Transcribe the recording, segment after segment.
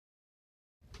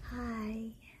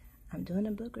I'm doing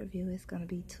a book review. It's going to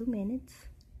be 2 minutes.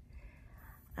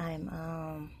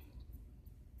 I'm,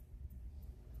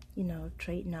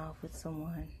 trading off with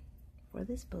someone for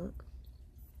this book.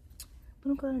 But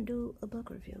I'm going to do a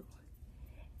book review.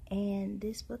 And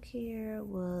this book here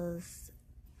was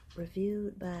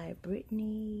reviewed by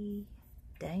Brittany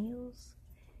Daniels.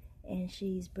 And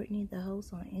she's Brittany the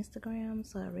host on Instagram.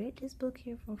 So I read this book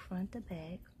here from front to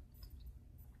back.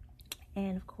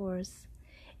 And of course,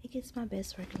 it gets my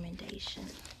best recommendation.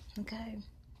 Okay?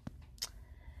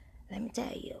 Let me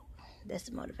tell you, that's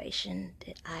the motivation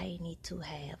that I need to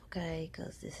have, okay?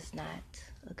 Because this is not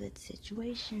a good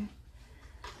situation.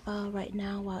 Right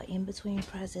now, while in between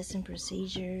processing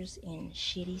procedures in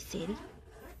Shitty City.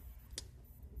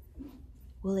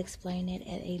 We'll explain it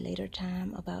at a later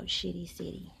time about Shitty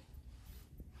City.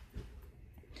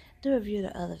 Do review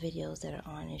the other videos that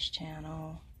are on this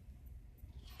channel.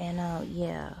 And,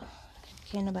 yeah,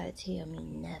 can't nobody tell me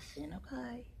nothing,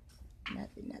 okay?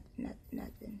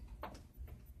 Nothing.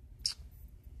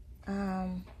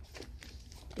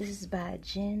 This is by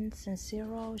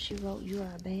Sincero. She wrote You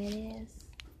Are a Badass.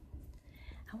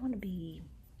 I want to be,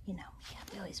 we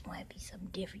always want to be something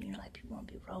different. Like people want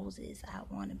to be roses. I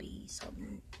want to be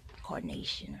something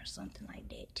carnation or something like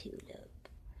that too.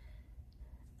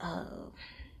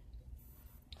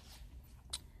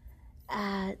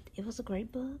 It was a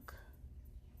great book.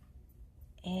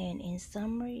 And in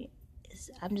summary,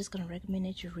 I'm just going to recommend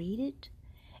that you read it.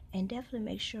 And definitely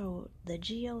make sure the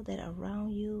geo that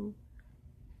around you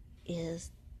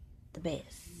is the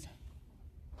best.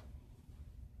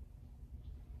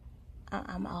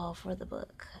 I'm all for the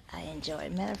book. I enjoy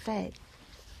it. Matter of fact,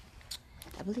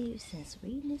 I believe since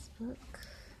reading this book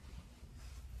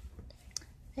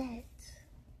that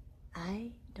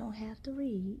I don't have to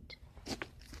read.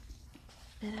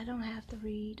 But I'm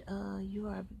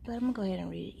gonna go ahead and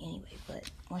read it anyway. But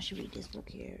once you read this book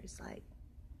here, it's like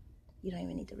you don't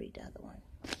even need to read the other one.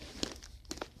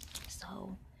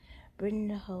 So, Brittany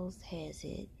the host has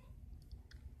it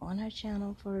on her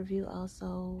channel for review.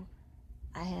 Also,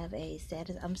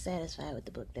 I'm satisfied with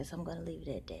the book. I'm gonna leave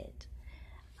it at that.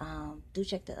 Do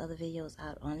check the other videos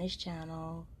out on this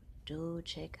channel. Do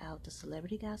check out the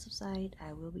celebrity gossip site.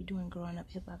 I will be doing growing up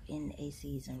hip hop in a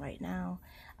season. Right now,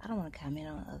 I don't want to comment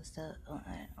on other stuff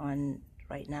on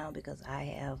right now because I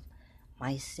have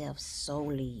myself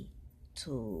solely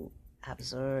to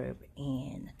observe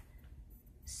and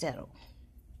settle.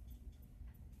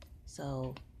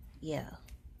 So, yeah.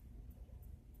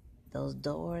 Those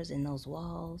doors and those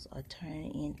walls are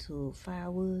turning into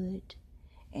firewood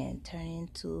and turning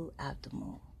into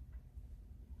optimal.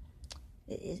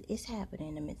 It's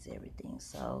happening amidst everything.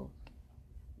 So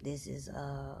this is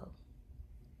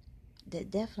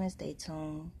definitely stay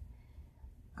tuned.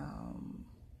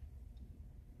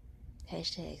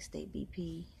 Hashtag State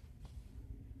BP.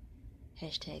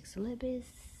 Hashtag Celibus.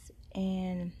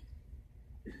 And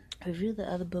review the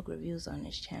other book reviews on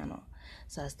this channel.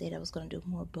 So I stated I was going to do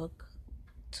more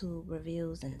Booktube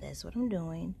reviews, and that's what I'm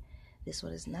doing. This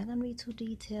one is not going to be too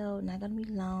detailed, not going to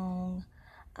be long.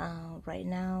 Right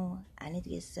now, I need to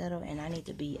get settled, and I need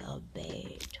to be a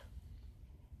bad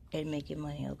at making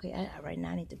money, okay? Right now,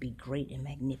 I need to be great and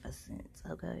magnificent,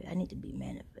 okay? I need to be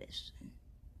manifesting.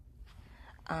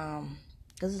 Because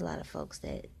there's a lot of folks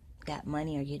that got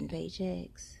money or getting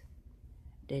paychecks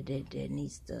that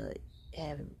needs to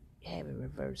have it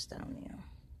reversed on them.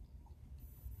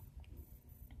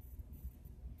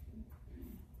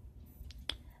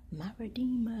 My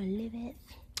Redeemer liveth.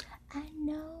 I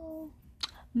know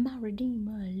my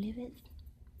Redeemer liveth.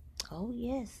 Oh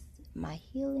yes, my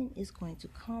healing is going to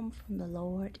come from the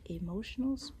Lord,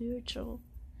 emotional, spiritual,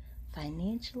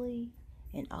 financially,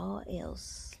 and all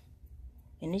else.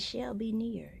 And it shall be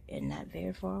near and not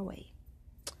very far away.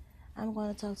 I'm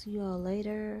going to talk to you all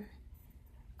later.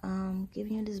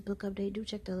 Giving you this book update. Do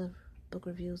check the other book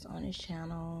reviews on this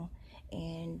channel.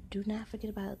 And do not forget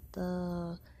about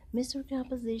the mystery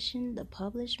composition, the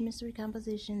published mystery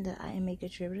composition that I am a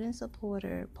contributor and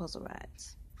supporter, Puzzle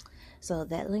Rides. So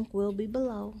that link will be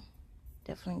below.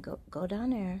 Definitely go down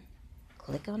there,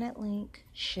 click on that link,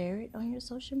 share it on your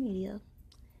social media,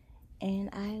 and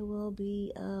I will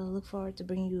be look forward to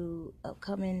bringing you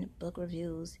upcoming book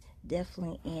reviews.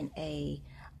 Definitely in a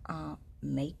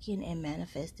making and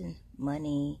manifesting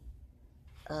money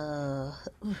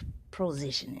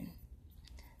positioning.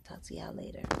 Talk to y'all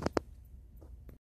later.